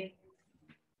then we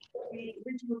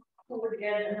original forward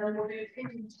again, and then we'll do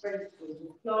pigeon spread.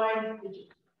 We'll fly pigeon.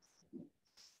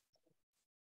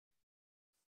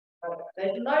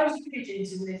 There's loads of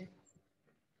pigeons in this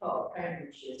part of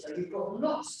Cambridgeshire, so you've got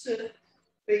lots to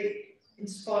be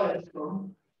inspired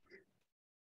from.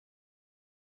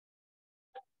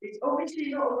 It's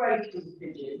obviously not a racing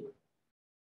pigeon,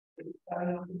 but it's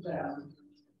going up and down.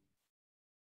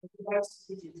 The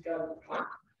racing pigeons go up.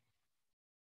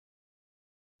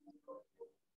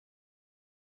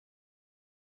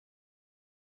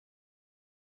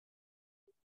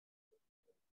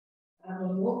 And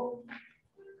one more.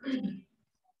 And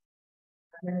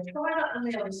then try that on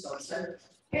the other side. So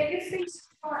get your feet to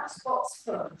tight spots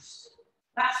first.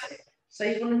 That's it. So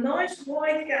you've got a nice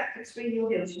wide gap between your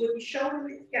heels. You want your shoulder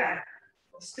width gap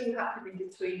still happening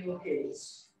between your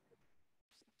heels.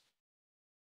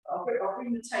 I'll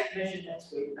bring the tape measure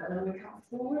next week, and then we come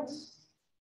forwards.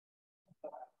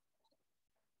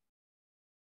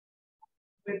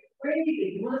 We're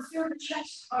breathing. You want to feel the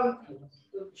chest open.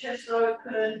 The chest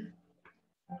open.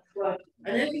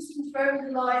 And everything's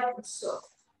very light and soft.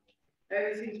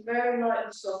 Everything's very light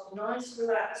and soft, nice,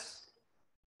 relaxed.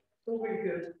 All very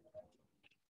good.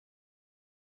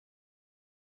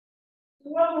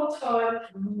 One more time,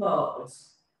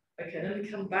 marvellous. Okay, then we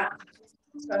come back.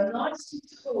 So nice and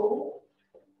tall.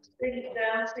 Bring it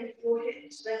down, take your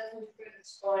hips level through the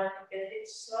spine, get it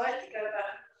slightly go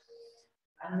back,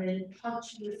 and then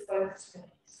punching with focus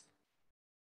points.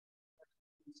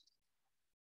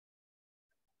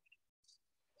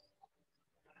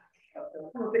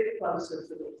 Come a bit closer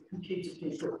to the computer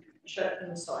people, check from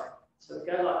the side. So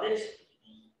we go like this,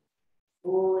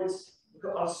 forwards. We've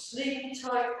got our sleepy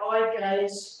type eye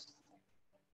gaze.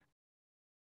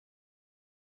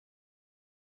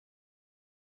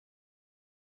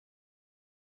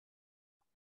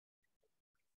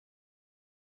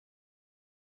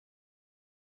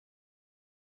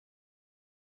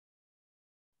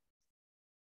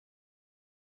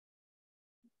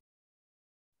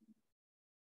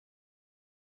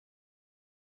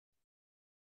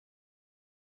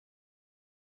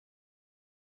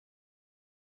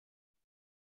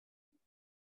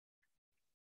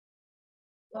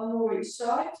 One more each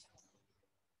side.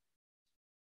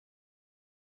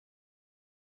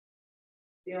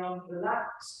 The arms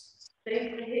relax.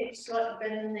 Think the hips, slightly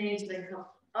bend the knees, then come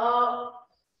up.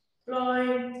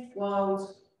 Flying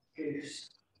wild goose.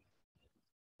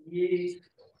 Use.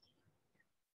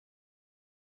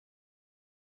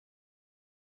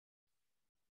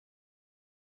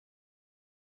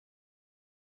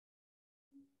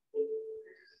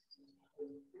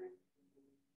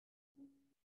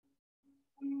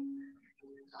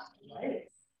 Right.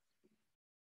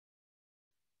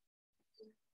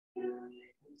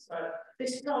 So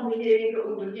this time of year, you've got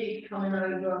all the heat coming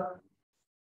over.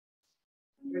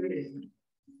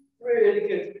 Really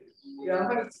good. Yeah, I'm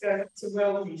hoping to go to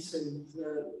Welby soon,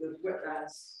 the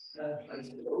wetlands place.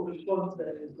 We've got all the ponds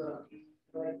there as well.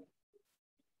 Right.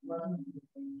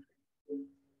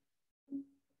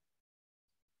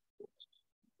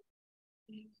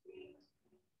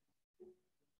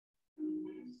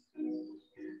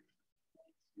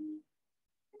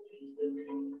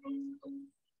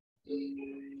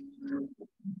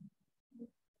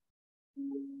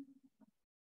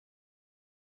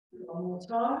 One more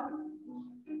time.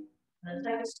 And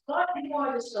take a slightly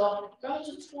wider stop. Go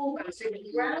to tall back. So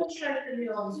you ground shape in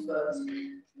the arms first.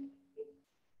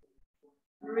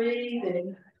 Breathe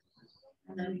in.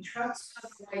 And then we transfer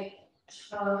weight.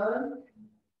 Turn.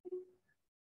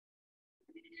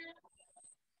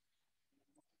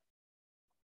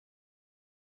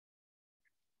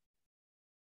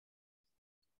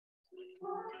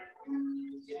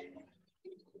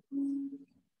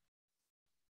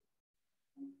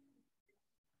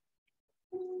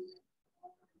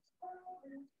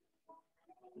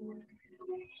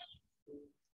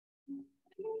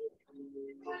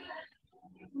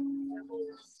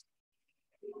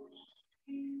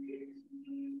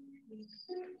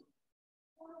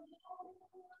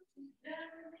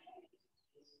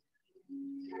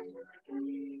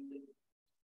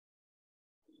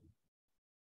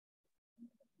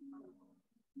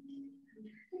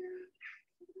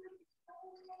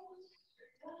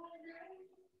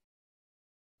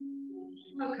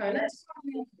 Okay, let's go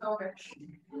in the direction.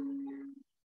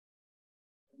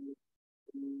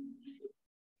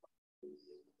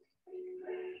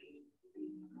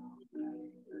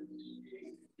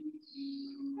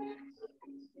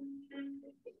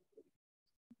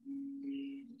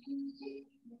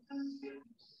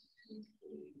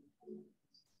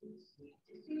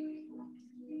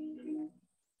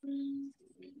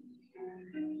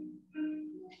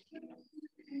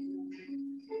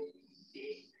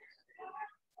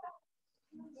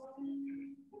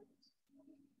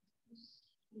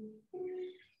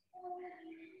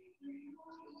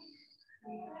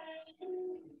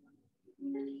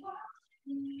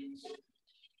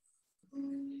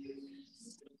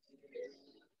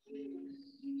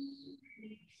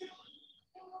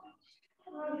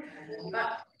 Okay,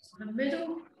 back to the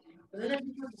middle, and then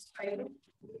everyone just table.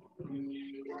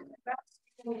 Back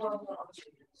to the one large.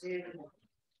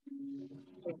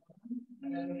 And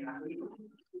then we have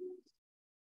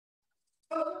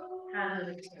hand and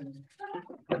extend.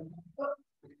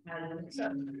 Hand and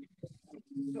extend.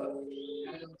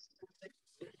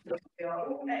 They are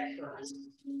all extras.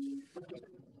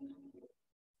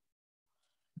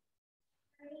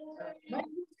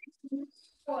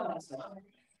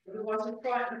 Otherwise, I'm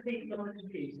trying to think on the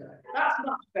computer. That's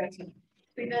much better. So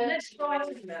then let's try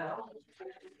it now.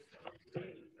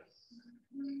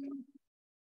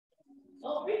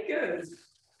 Oh, very good.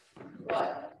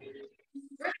 Right.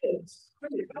 Brilliant.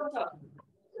 Brilliant. Well done.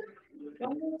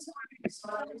 One more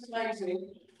time. It's amazing.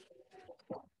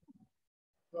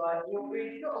 Right.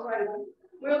 We've got away.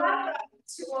 We'll add that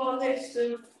to our list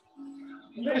of.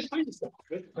 And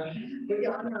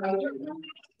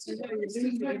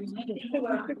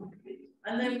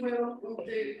then we'll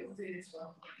do this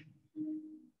one.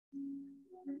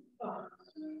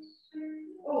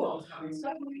 Oh, I'm having so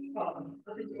much fun. I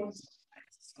think it was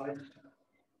exercise.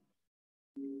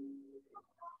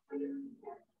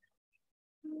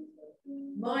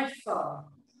 My fun.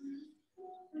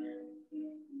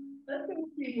 Let's do a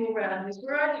few more rounds.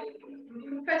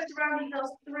 Professor only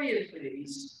does 3 of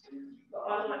these, but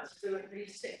I like to do at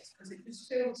least 6 because it just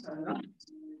feels so nice.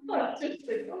 I just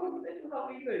think, oh, little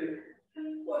lovely move.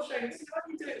 What a shame. So when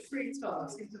you do it 3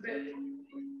 times, it's a bit.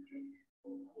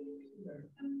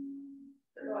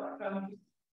 Like,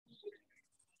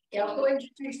 yeah, I've got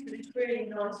introduced to this really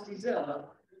nice dessert.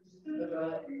 There we go.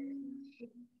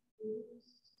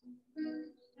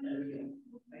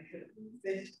 Make it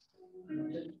this.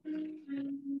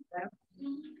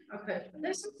 Okay,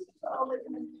 there's something that I'll let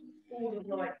them all of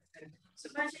like. So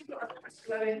imagine you've got a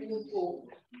glowing wood ball.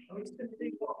 I'm just going to do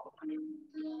what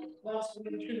last one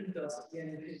the does at the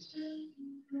end of it.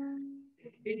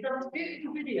 It does a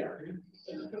beautiful video of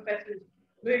the professor's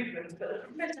movements, but the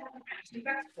professor hasn't actually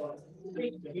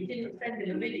practiced. He didn't send in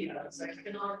a video and say,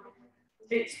 can I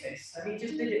fix this? And he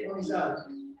just did it on his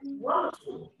own.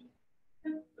 Wonderful.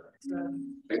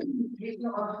 He's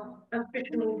not an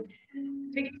official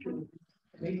picture.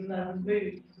 Even though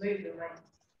move the way.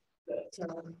 But so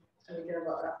we go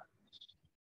like that.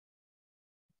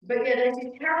 But yeah, there's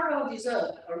this caramel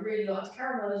dessert. I really like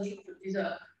caramel and chocolate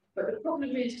dessert. But the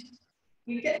problem is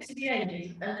you get to the end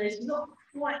and there's not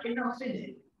quite enough in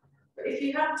it. But if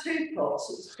you have 2 pots,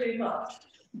 it's too much,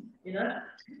 you know?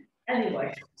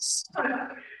 Anyway, so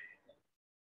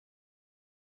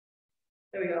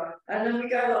there we go. And then we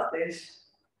go like this.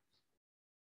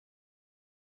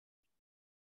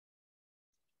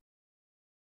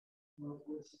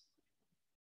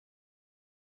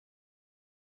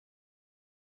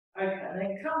 Okay, and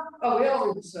then come, oh, we are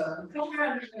in the circle. Come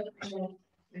around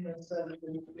in the circle a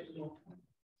little bit more.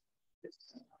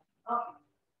 Up.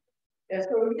 Yeah,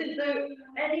 so we didn't do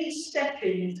any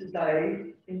stepping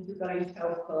today in today's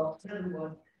health class,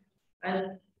 everyone.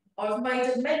 And I've made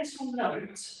a mental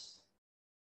note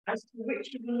as to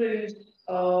which of the moves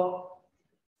are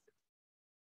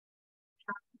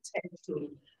potential.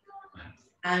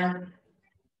 And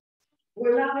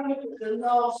we'll have a look at the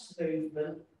last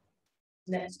movement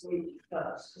next week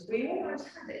first, because we almost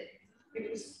had it.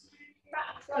 It was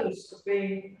that close to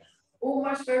being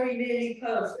almost very nearly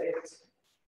perfect.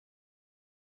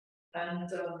 And,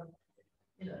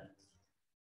 you know,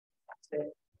 that's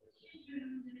it.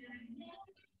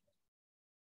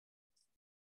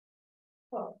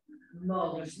 Oh,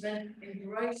 marvellous. Then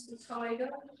embrace the tiger,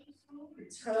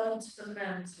 return to the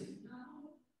mountain.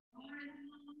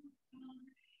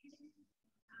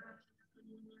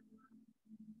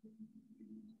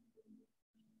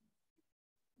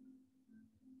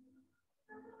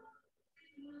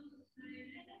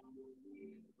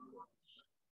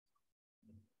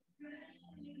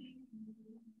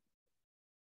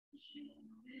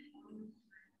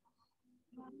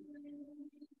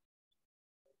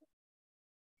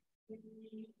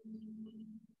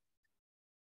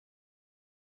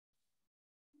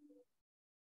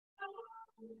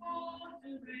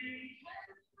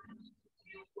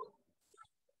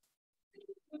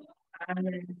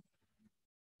 And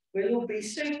we will be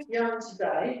super young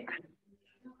today,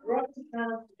 right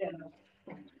down together,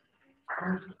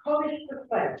 and polish the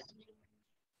face.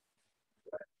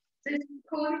 This,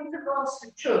 according to Master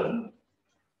Chung,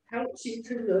 helps you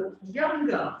to look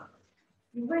younger.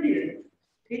 Brilliant.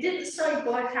 He didn't say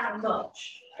by how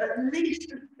much, at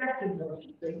least a second, I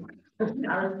think.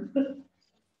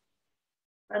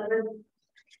 And then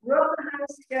rub the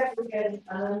hands together again,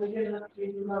 and then we're going to do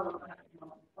the lower back.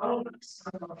 Oh, that's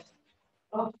so nice.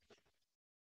 Oh,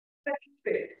 very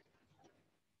good.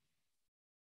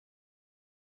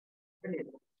 Brilliant.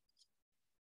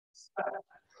 So,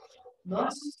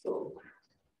 nice and full.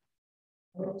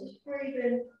 I'll just breathe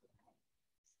in,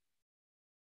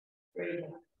 breathe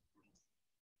out.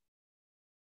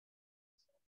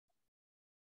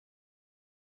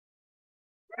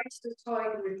 Brace the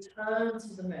tiger, return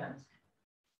to the mouth.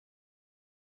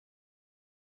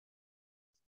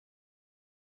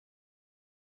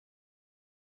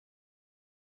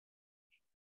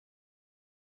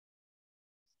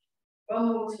 One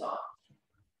more time.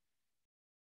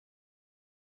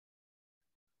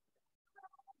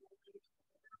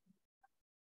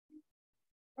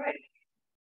 Right.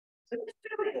 So just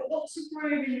feel you've got lots of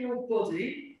room in your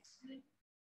body.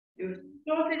 You're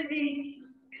solidly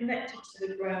connected to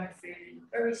the ground, feeling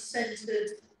very centered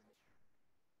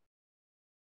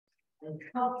and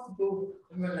comfortable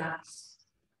and relaxed.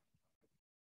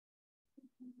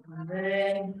 And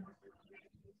then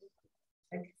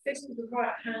take a fist of the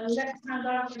right hand, left hand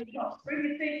out and up. Bring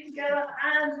your feet together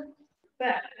and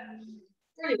back.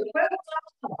 Brilliant. Well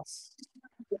done.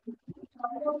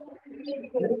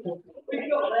 We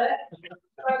got there.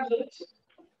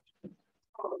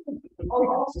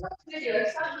 Oh, video.